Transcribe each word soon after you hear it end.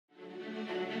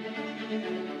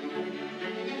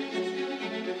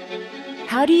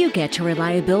How do you get to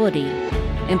reliability?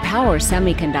 In power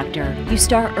semiconductor, you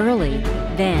start early,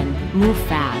 then move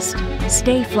fast.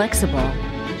 Stay flexible.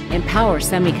 In power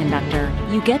semiconductor,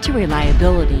 you get to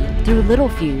reliability through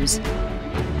Littelfuse.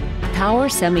 Power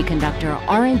semiconductor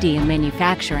R&D and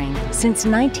manufacturing since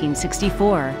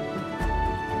 1964.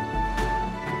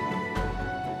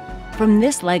 From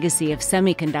this legacy of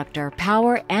semiconductor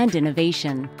power and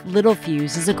innovation,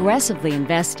 Littelfuse is aggressively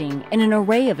investing in an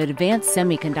array of advanced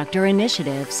semiconductor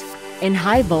initiatives in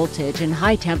high voltage and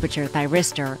high temperature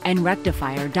thyristor and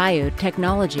rectifier diode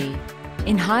technology,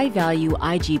 in high-value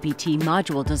IGBT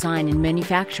module design and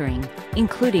manufacturing,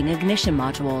 including ignition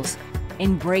modules,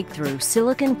 in breakthrough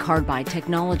silicon carbide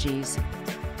technologies.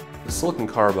 The silicon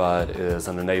carbide is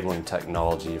an enabling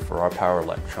technology for our power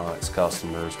electronics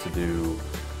customers to do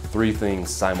three things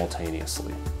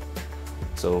simultaneously.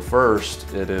 So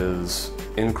first, it is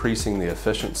increasing the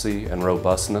efficiency and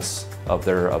robustness of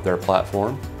their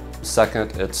platform.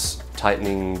 Second, it's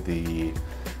tightening the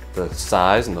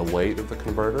size and the weight of the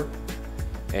converter.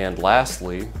 And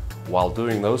lastly, while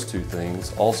doing those two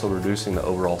things, also reducing the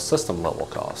overall system level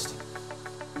cost.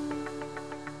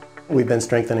 We've been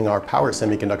strengthening our power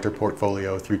semiconductor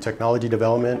portfolio through technology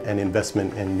development and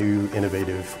investment in new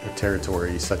innovative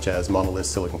territories such as monolith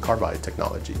silicon carbide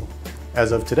technology.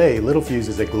 As of today, Littelfuse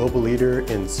is a global leader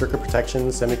in circuit protection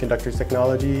semiconductor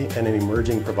technology and an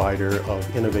emerging provider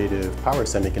of innovative power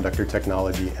semiconductor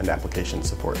technology and application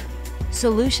support.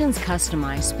 Solutions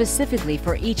customized specifically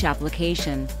for each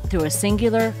application through a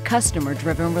singular,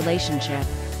 customer-driven relationship.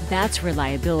 That's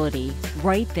reliability,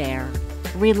 right there.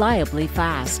 Reliably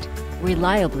fast,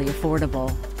 reliably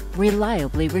affordable,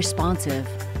 reliably responsive.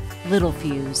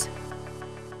 Littelfuse.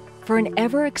 For an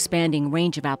ever-expanding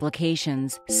range of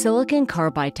applications, silicon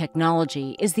carbide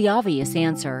technology is the obvious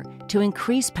answer to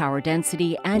increase power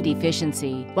density and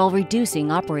efficiency while reducing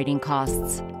operating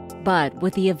costs. But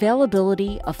with the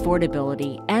availability,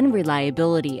 affordability, and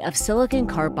reliability of silicon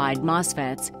carbide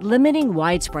MOSFETs limiting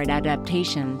widespread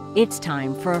adaptation, it's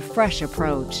time for a fresh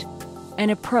approach. An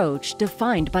approach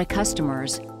defined by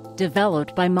customers,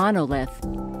 developed by Monolith,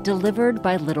 delivered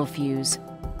by Littelfuse.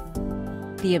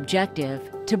 The objective: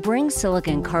 to bring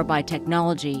silicon carbide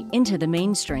technology into the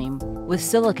mainstream with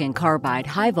silicon carbide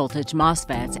high-voltage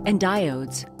MOSFETs and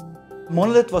diodes.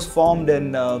 Monolith was formed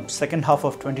in second half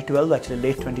of 2012, actually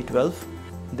late 2012,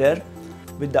 there,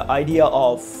 with the idea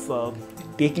of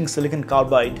taking silicon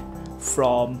carbide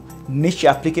from niche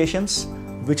applications,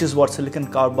 which is what silicon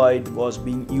carbide was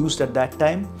being used at that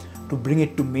time, to bring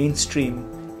it to mainstream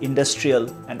industrial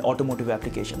and automotive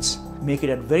applications. Make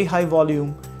it at very high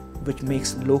volume, which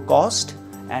makes low cost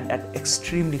and at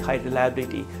extremely high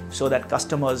reliability so that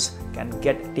customers can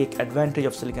take advantage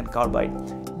of silicon carbide.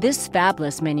 This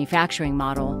fabless manufacturing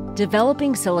model,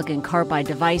 developing silicon carbide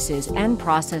devices and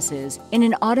processes in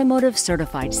an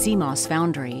automotive-certified CMOS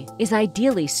foundry, is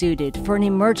ideally suited for an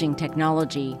emerging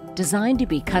technology designed to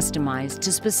be customized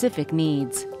to specific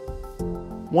needs.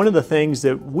 One of the things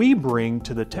that we bring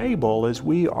to the table is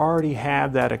we already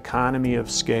have that economy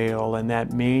of scale and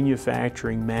that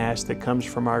manufacturing mass that comes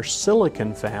from our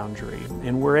silicon foundry.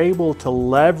 And we're able to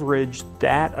leverage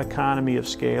that economy of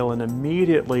scale and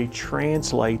immediately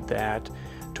translate that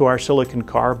to our silicon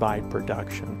carbide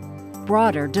production.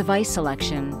 Broader device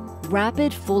selection.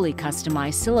 Rapid, fully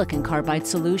customized silicon carbide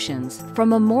solutions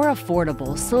from a more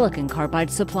affordable silicon carbide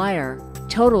supplier.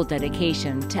 Total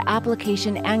dedication to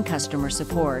application and customer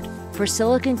support for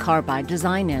silicon carbide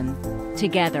design-in.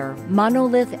 Together,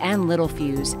 Monolith and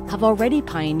Littelfuse have already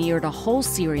pioneered a whole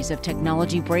series of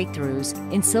technology breakthroughs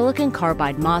in silicon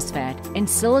carbide MOSFET and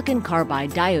silicon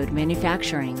carbide diode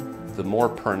manufacturing. The more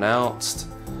pronounced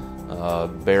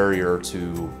barrier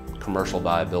to commercial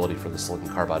viability for the silicon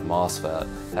carbide MOSFET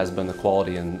has been the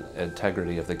quality and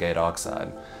integrity of the gate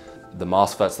oxide. The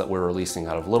MOSFETs that we're releasing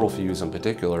out of Littelfuse in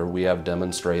particular, we have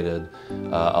demonstrated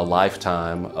a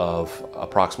lifetime of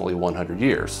approximately 100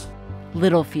 years.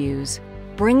 Littelfuse,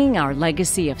 bringing our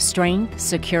legacy of strength,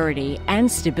 security,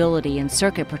 and stability in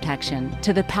circuit protection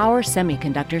to the power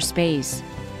semiconductor space.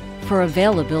 For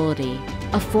availability,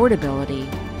 affordability,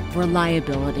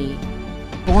 reliability,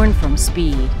 born from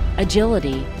speed,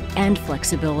 agility, and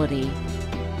flexibility.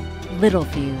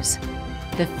 Littelfuse,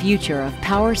 the future of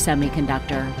power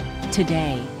semiconductor,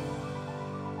 today.